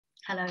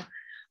Hello,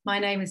 my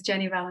name is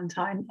Jenny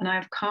Valentine, and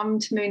I've come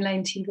to Moon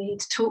Lane TV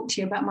to talk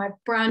to you about my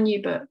brand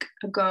new book,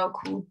 A Girl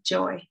Called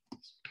Joy.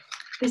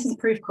 This is a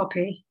proof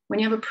copy. When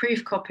you have a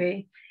proof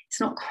copy, it's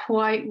not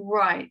quite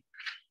right.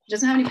 It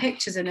doesn't have any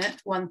pictures in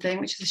it, one thing,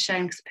 which is a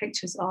shame because the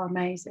pictures are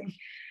amazing.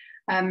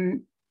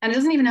 And it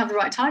doesn't even have the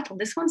right title.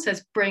 This one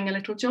says, Bring a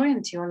Little Joy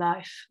into Your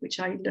Life, which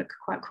I look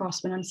quite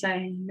cross when I'm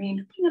saying. I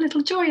mean, bring a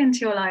little joy into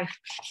your life.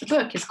 The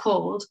book is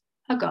called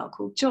A Girl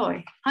Called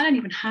Joy. I don't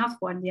even have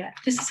one yet.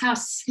 This is how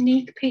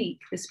sneak peek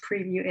this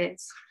preview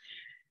is.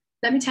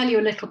 Let me tell you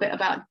a little bit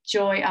about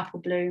Joy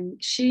Applebloom.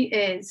 She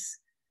is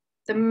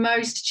the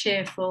most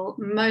cheerful,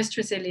 most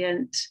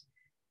resilient,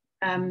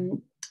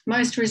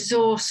 most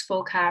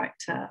resourceful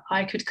character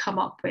I could come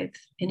up with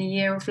in a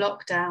year of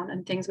lockdown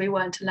and things we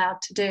weren't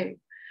allowed to do.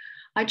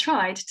 I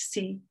tried to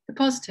see the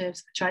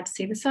positives, I tried to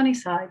see the sunny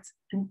sides,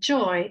 and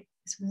Joy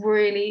is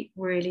really,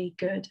 really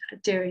good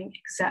at doing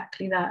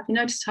exactly that. Have you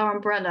noticed her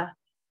umbrella?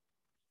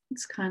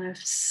 It's kind of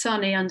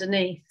sunny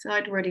underneath.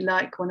 I'd really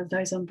like one of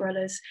those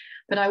umbrellas,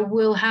 but I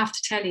will have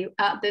to tell you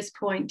at this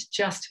point,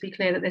 just to be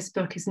clear, that this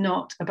book is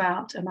not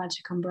about a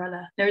magic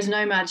umbrella. There is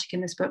no magic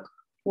in this book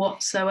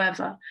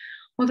whatsoever.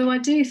 Although I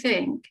do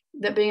think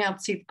that being able to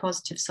see the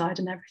positive side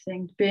and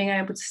everything, being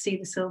able to see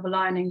the silver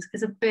linings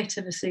is a bit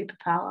of a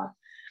superpower.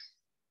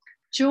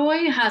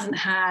 Joy hasn't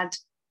had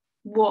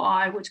what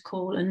I would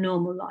call a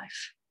normal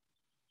life.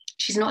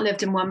 She's not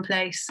lived in one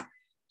place.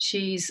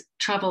 She's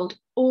travelled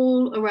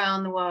all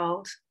around the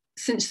world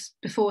since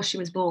before she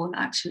was born,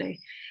 actually.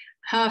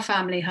 Her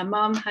family, her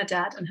mum, her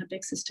dad, and her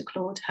big sister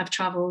Claude have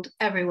travelled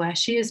everywhere.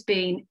 She has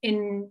been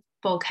in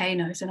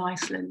volcanoes in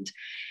Iceland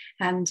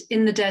and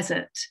in the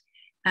desert,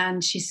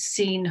 and she's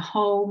seen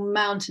whole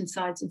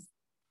mountainsides of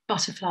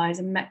butterflies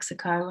in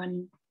Mexico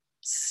and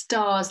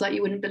stars like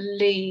you wouldn't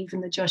believe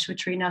in the Joshua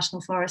Tree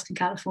National Forest in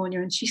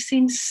California. And she's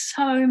seen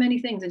so many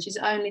things, and she's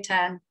only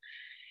 10.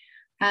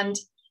 And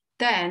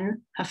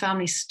then her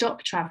family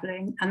stop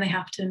traveling and they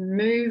have to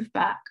move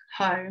back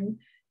home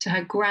to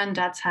her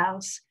granddad's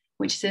house,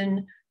 which is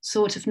in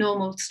sort of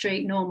normal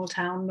street, normal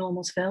town,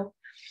 Normalsville,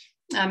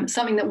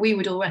 something that we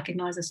would all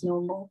recognize as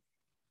normal.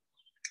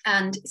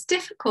 And it's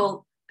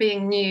difficult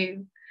being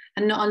new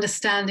and not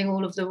understanding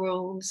all of the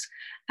rules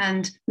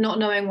and not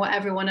knowing what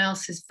everyone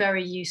else is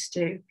very used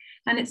to.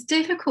 And it's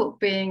difficult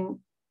being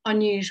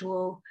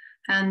unusual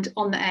and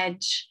on the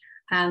edge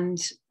and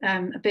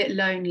a bit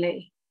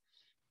lonely.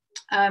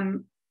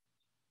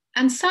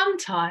 And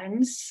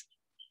sometimes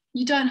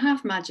you don't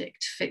have magic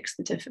to fix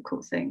the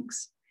difficult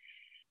things.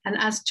 And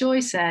as Joy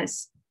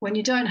says, when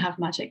you don't have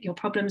magic, your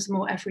problems are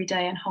more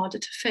everyday and harder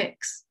to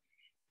fix.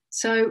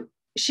 So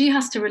she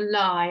has to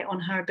rely on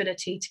her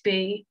ability to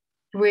be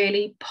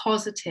really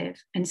positive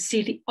and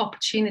see the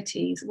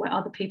opportunities where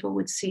other people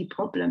would see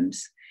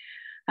problems.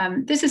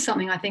 This is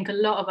something I think a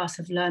lot of us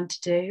have learned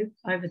to do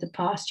over the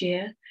past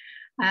year.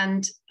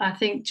 And I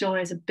think Joy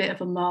is a bit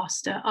of a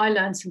master. I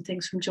learned some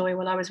things from Joy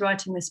while I was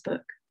writing this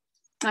book.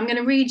 I'm going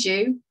to read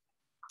you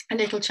a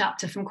little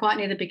chapter from quite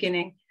near the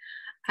beginning.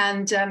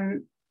 And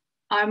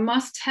I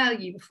must tell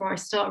you before I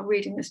start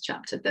reading this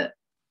chapter that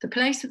the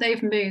place that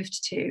they've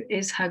moved to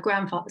is her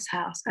grandfather's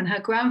house. And her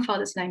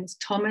grandfather's name is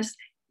Thomas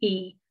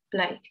E.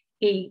 Blake,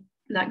 E,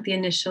 like the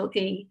initial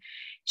E.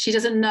 She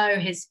doesn't know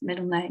his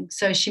middle name,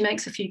 so she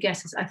makes a few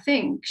guesses. I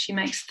think she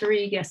makes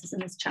 3 guesses in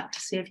this chapter.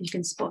 See if you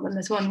can spot them.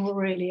 There's one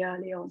really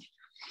early on.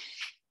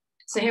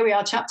 So here we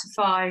are, chapter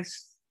 5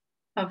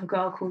 of A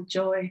Girl Called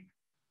Joy.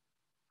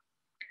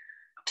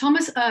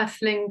 Thomas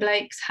Earthling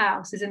Blake's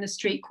house is in a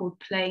street called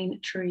Plane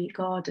Tree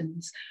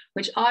Gardens,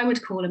 which I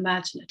would call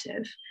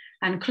imaginative,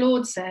 and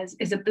Claude says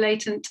is a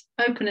blatant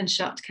open and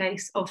shut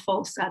case of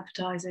false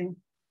advertising.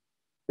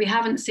 We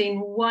haven't seen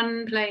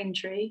one plane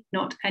tree,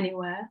 not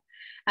anywhere,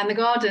 and the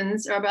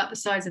gardens are about the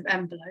size of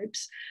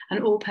envelopes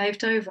and all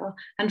paved over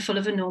and full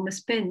of enormous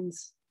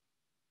bins.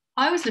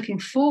 I was looking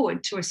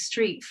forward to a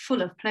street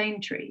full of plane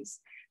trees.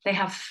 They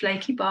have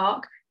flaky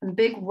bark and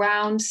big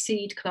round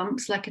seed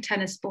clumps like a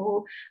tennis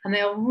ball, and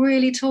they are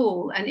really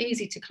tall and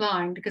easy to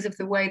climb because of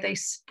the way they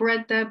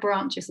spread their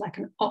branches like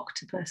an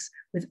octopus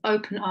with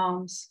open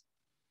arms.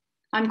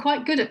 I'm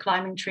quite good at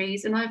climbing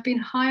trees, and I've been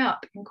high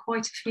up in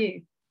quite a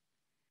few.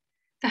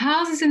 The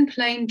houses in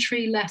plain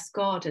tree-less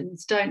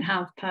gardens don't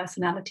have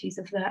personalities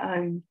of their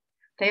own.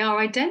 They are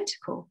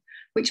identical,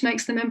 which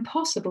makes them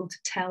impossible to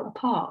tell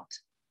apart.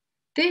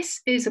 This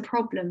is a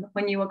problem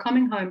when you are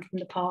coming home from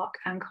the park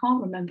and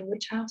can't remember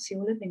which house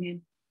you're living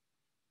in.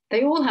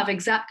 They all have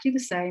exactly the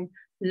same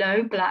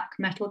low black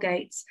metal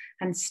gates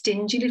and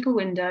stingy little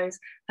windows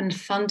and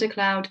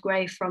thundercloud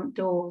grey front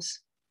doors.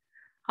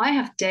 I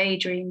have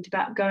daydreamed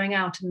about going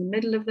out in the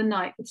middle of the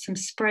night with some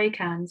spray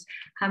cans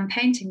and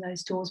painting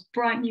those doors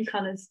bright new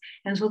colours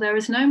until there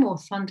is no more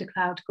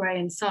thundercloud grey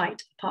in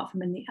sight, apart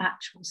from in the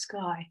actual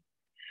sky.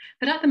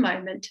 But at the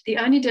moment, the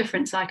only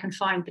difference I can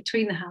find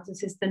between the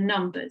houses is the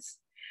numbers.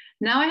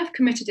 Now I have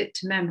committed it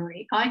to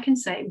memory, I can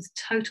say with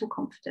total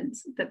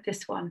confidence that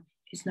this one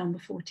is number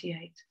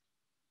 48.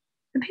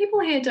 The people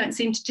here don't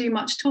seem to do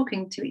much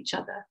talking to each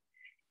other.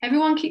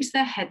 Everyone keeps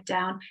their head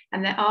down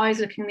and their eyes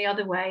looking the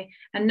other way,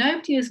 and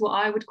nobody is what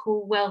I would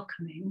call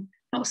welcoming,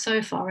 not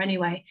so far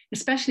anyway,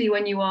 especially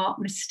when you are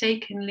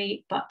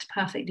mistakenly but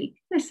perfectly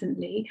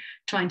innocently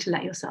trying to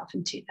let yourself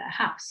into their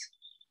house.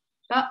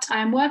 But I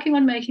am working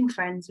on making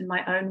friends in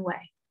my own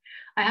way.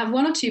 I have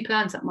 1 or 2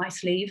 plans up my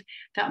sleeve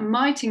that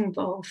might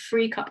involve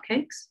free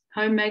cupcakes,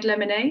 homemade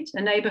lemonade,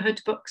 a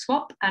neighbourhood book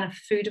swap, and a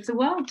Food of the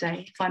World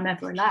Day, if I'm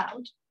ever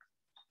allowed.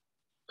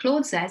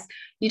 Claude says,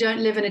 you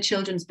don't live in a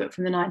children's book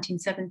from the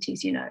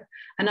 1970s, you know.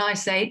 And I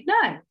say,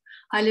 no,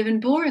 I live in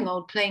boring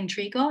old plane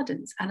tree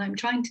gardens, and I'm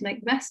trying to make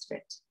the best of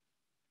it.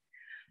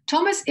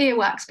 Thomas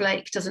Earwax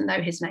Blake doesn't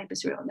know his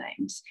neighbours' real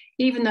names,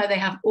 even though they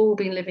have all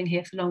been living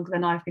here for longer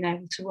than I've been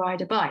able to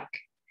ride a bike.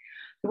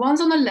 The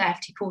ones on the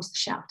left he calls the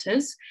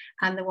shouters,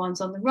 and the ones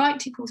on the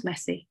right he calls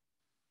messy.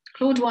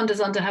 Claude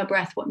wonders under her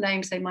breath what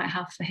names they might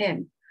have for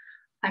him.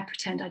 I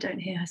pretend I don't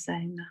hear her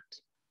saying that.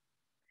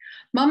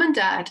 Mum and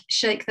Dad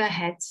shake their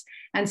heads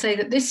and say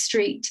that this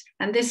street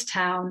and this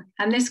town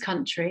and this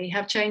country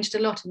have changed a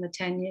lot in the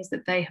 10 years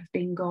that they have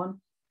been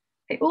gone.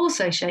 They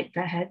also shake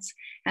their heads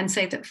and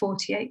say that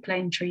 48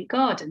 Plane Tree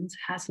Gardens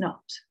has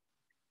not.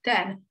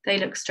 Then they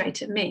look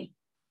straight at me.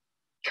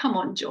 Come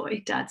on,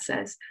 Joy, Dad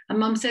says, and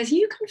Mum says,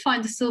 you can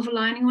find the silver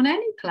lining on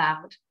any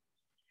cloud.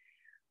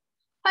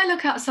 I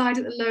look outside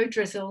at the low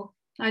drizzle.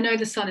 I know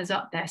the sun is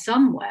up there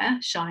somewhere,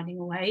 shining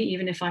away,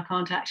 even if I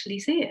can't actually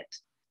see it.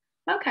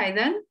 Okay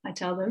then, I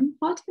tell them,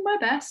 I'll do my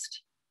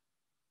best.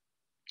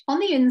 On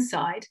the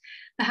inside,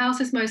 the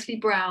house is mostly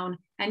brown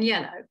and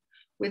yellow,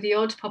 with the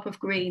odd pop of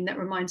green that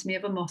reminds me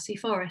of a mossy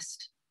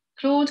forest.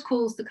 Claude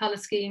calls the colour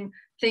scheme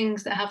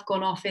things that have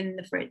gone off in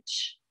the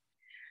fridge.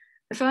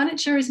 The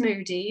furniture is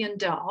moody and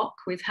dark,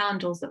 with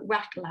handles that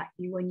rattle at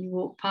you when you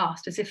walk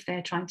past as if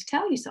they're trying to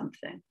tell you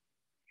something.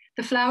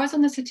 The flowers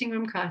on the sitting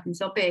room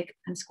curtains are big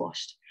and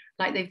squashed,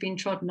 like they've been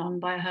trodden on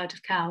by a herd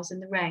of cows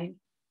in the rain.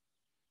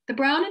 The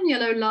brown and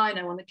yellow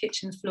lino on the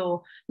kitchen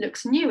floor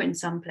looks new in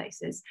some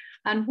places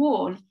and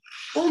worn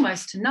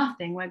almost to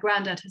nothing where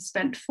Grandad has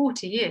spent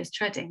 40 years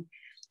treading,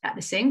 at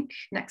the sink,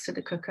 next to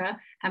the cooker,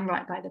 and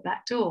right by the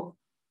back door.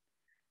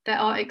 There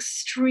are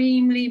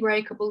extremely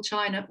breakable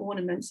china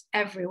ornaments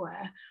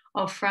everywhere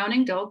of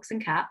frowning dogs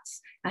and cats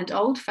and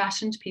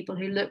old-fashioned people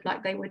who look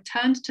like they were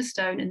turned to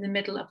stone in the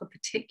middle of a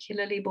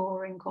particularly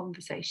boring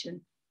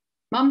conversation.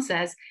 Mum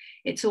says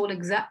it's all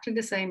exactly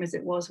the same as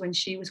it was when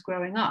she was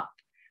growing up.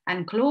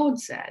 And Claude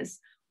says,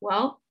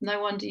 well,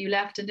 no wonder you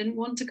left and didn't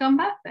want to come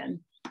back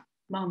then.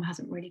 Mum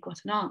hasn't really got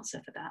an answer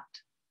for that.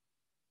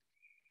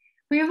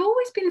 We have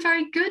always been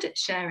very good at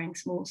sharing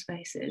small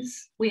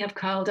spaces. We have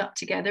curled up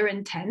together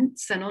in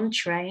tents and on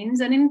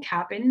trains and in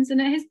cabins,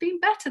 and it has been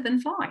better than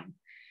fine.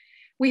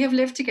 We have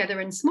lived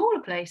together in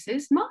smaller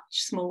places, much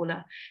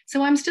smaller.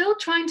 So I'm still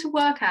trying to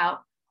work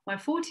out why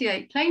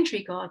 48 Plane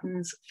Tree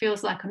Gardens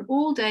feels like an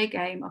all-day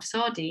game of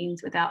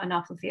sardines without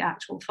enough of the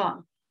actual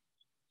fun.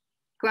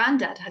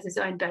 Grandad has his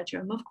own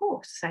bedroom, of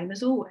course, same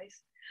as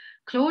always.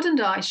 Claude and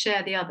I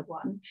share the other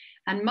one,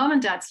 and Mum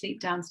and Dad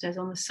sleep downstairs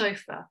on the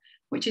sofa,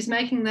 which is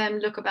making them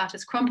look about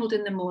as crumpled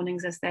in the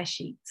mornings as their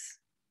sheets.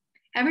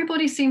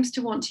 Everybody seems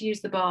to want to use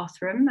the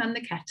bathroom and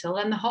the kettle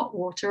and the hot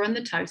water and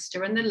the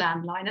toaster and the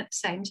landline at the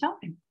same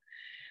time.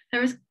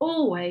 There is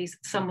always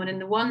someone in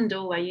the one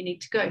doorway you need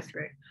to go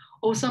through,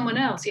 or someone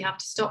else you have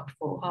to stop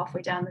for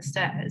halfway down the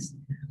stairs.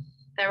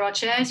 There are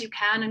chairs you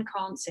can and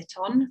can't sit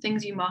on,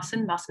 things you must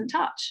and mustn't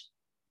touch.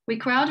 We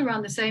crowd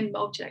around the same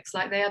objects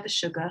like they are the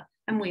sugar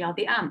and we are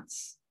the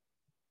ants.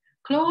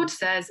 Claude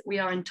says we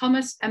are in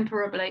Thomas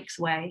Emperor Blake's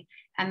way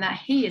and that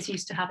he is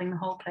used to having the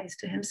whole place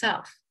to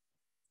himself.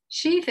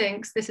 She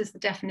thinks this is the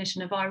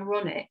definition of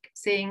ironic,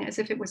 seeing as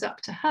if it was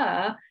up to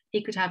her,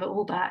 he could have it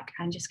all back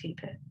and just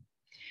keep it.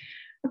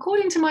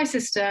 According to my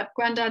sister,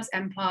 Grandad's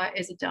empire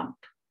is a dump.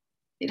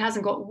 It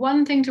hasn't got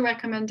one thing to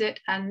recommend it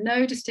and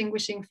no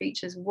distinguishing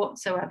features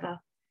whatsoever.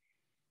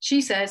 She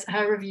says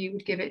her review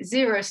would give it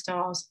 0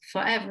 stars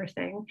for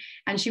everything,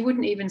 and she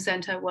wouldn't even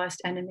send her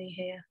worst enemy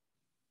here.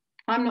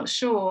 I'm not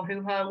sure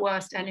who her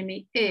worst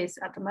enemy is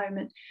at the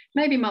moment.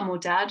 Maybe Mum or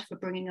Dad for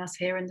bringing us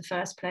here in the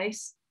first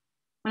place.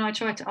 When I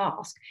try to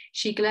ask,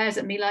 she glares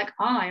at me like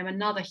I am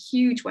another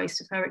huge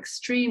waste of her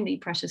extremely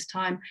precious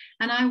time,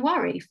 and I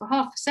worry for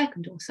half a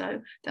second or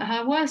so that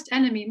her worst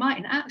enemy might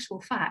in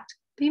actual fact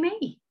be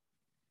me.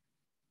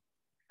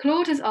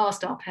 Claude has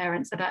asked our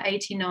parents about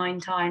 89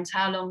 times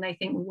how long they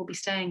think we will be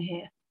staying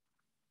here.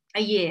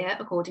 A year,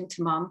 according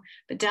to Mum,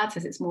 but Dad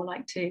says it's more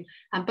like 2,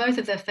 and both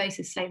of their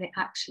faces say they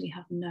actually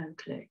have no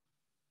clue.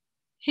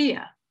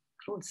 Here,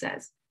 Claude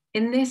says,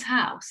 in this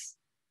house.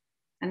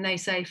 And they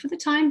say, for the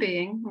time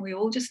being, we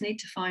all just need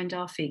to find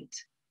our feet.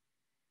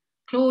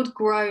 Claude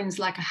groans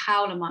like a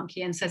howler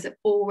monkey and says it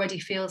already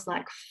feels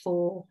like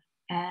forever.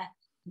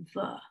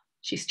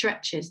 She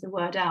stretches the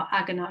word out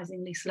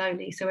agonizingly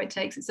slowly, so it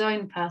takes its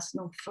own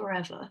personal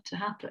forever to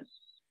happen.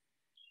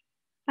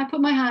 I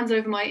put my hands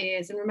over my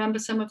ears and remember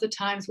some of the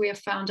times we have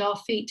found our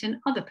feet in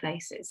other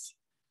places,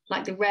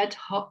 like the red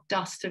hot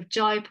dust of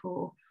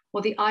Jaipur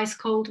or the ice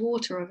cold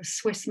water of a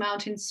Swiss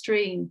mountain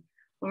stream,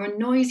 or a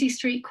noisy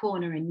street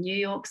corner in New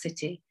York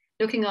City,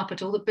 looking up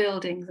at all the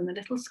buildings and the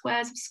little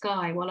squares of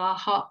sky while our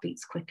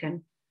heartbeats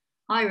quicken,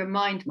 I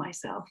remind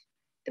myself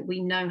that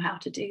we know how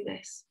to do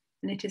this,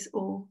 and it is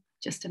all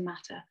just a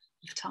matter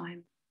of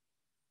time.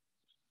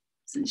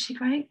 Isn't she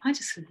great? I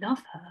just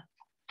love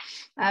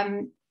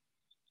her.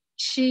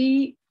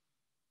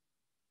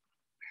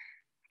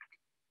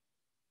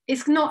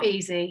 It's not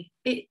easy.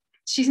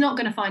 She's not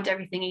going to find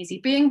everything easy.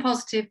 Being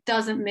positive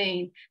doesn't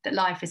mean that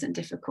life isn't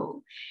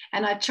difficult.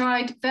 And I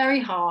tried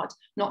very hard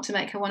not to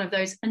make her one of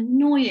those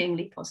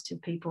annoyingly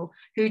positive people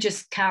who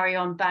just carry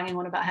on banging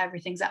on about how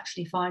everything's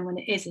actually fine when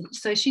it isn't.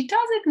 So she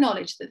does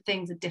acknowledge that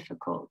things are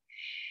difficult.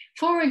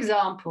 For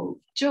example,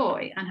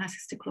 Joy and her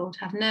sister Claude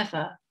have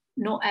never,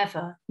 not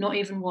ever, not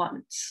even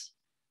once,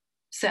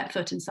 set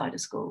foot inside a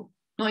school,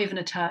 not even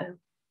a toe.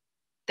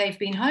 They've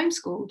been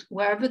homeschooled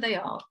wherever they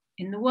are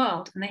in the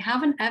world, and they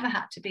haven't ever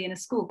had to be in a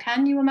school.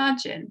 Can you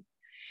imagine?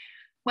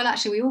 Well,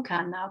 actually, we all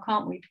can now,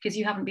 can't we? Because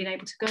you haven't been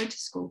able to go to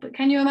school. But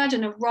can you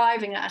imagine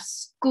arriving at a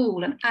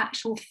school, an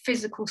actual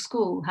physical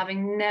school,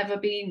 having never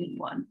been in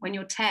one when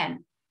you're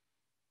 10?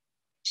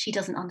 She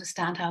doesn't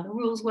understand how the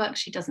rules work.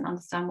 She doesn't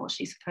understand what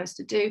she's supposed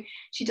to do.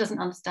 She doesn't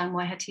understand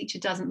why her teacher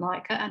doesn't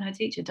like her, and her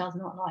teacher does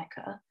not like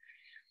her.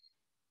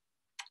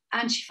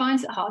 And she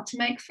finds it hard to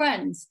make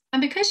friends.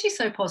 And because she's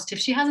so positive,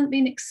 she hasn't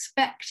been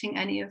expecting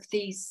any of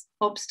these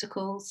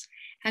obstacles,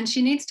 and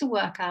she needs to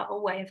work out a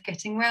way of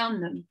getting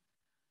around them.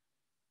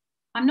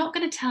 I'm not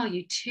going to tell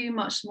you too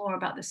much more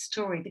about the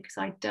story because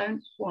I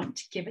don't want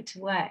to give it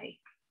away.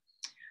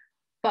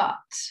 But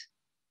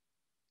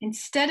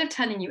instead of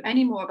telling you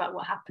any more about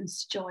what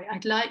happens to Joy,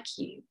 I'd like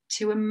you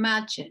to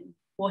imagine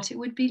what it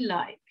would be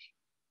like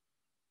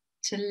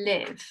to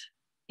live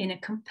in a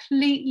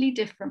completely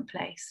different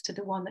place to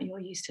the one that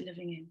you're used to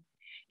living in.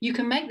 You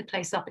can make the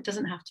place up, it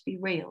doesn't have to be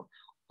real.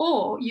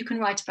 Or you can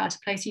write about a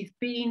place you've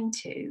been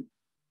to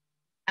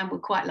and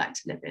would quite like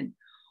to live in.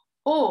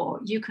 Or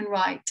you can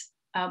write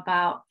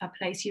about a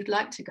place you'd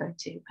like to go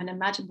to and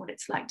imagine what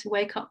it's like to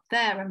wake up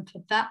there and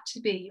for that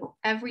to be your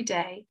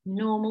everyday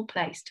normal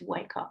place to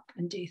wake up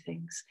and do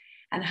things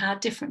and how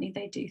differently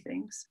they do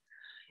things.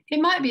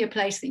 It might be a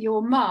place that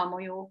your mum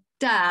or your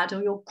dad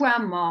or your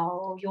grandma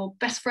or your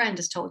best friend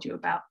has told you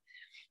about.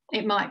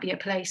 It might be a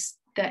place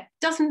that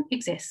doesn't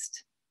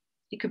exist.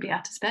 It could be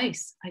outer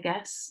space, I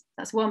guess.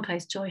 That's one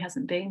place Joy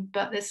hasn't been,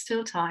 but there's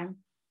still time.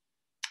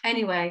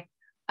 Anyway,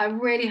 I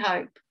really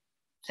hope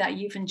that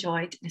you've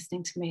enjoyed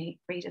listening to me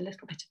read a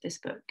little bit of this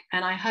book.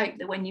 And I hope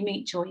that when you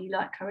meet Joy, you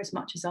like her as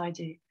much as I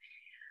do.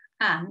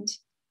 And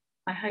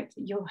I hope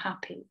that you're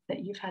happy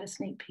that you've had a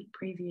sneak peek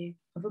preview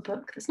of a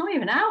book that's not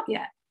even out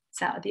yet.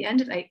 It's out at the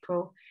end of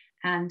April,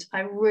 and I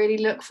really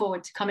look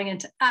forward to coming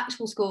into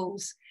actual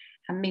schools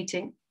and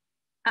meeting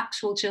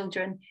actual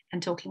children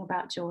and talking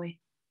about Joy.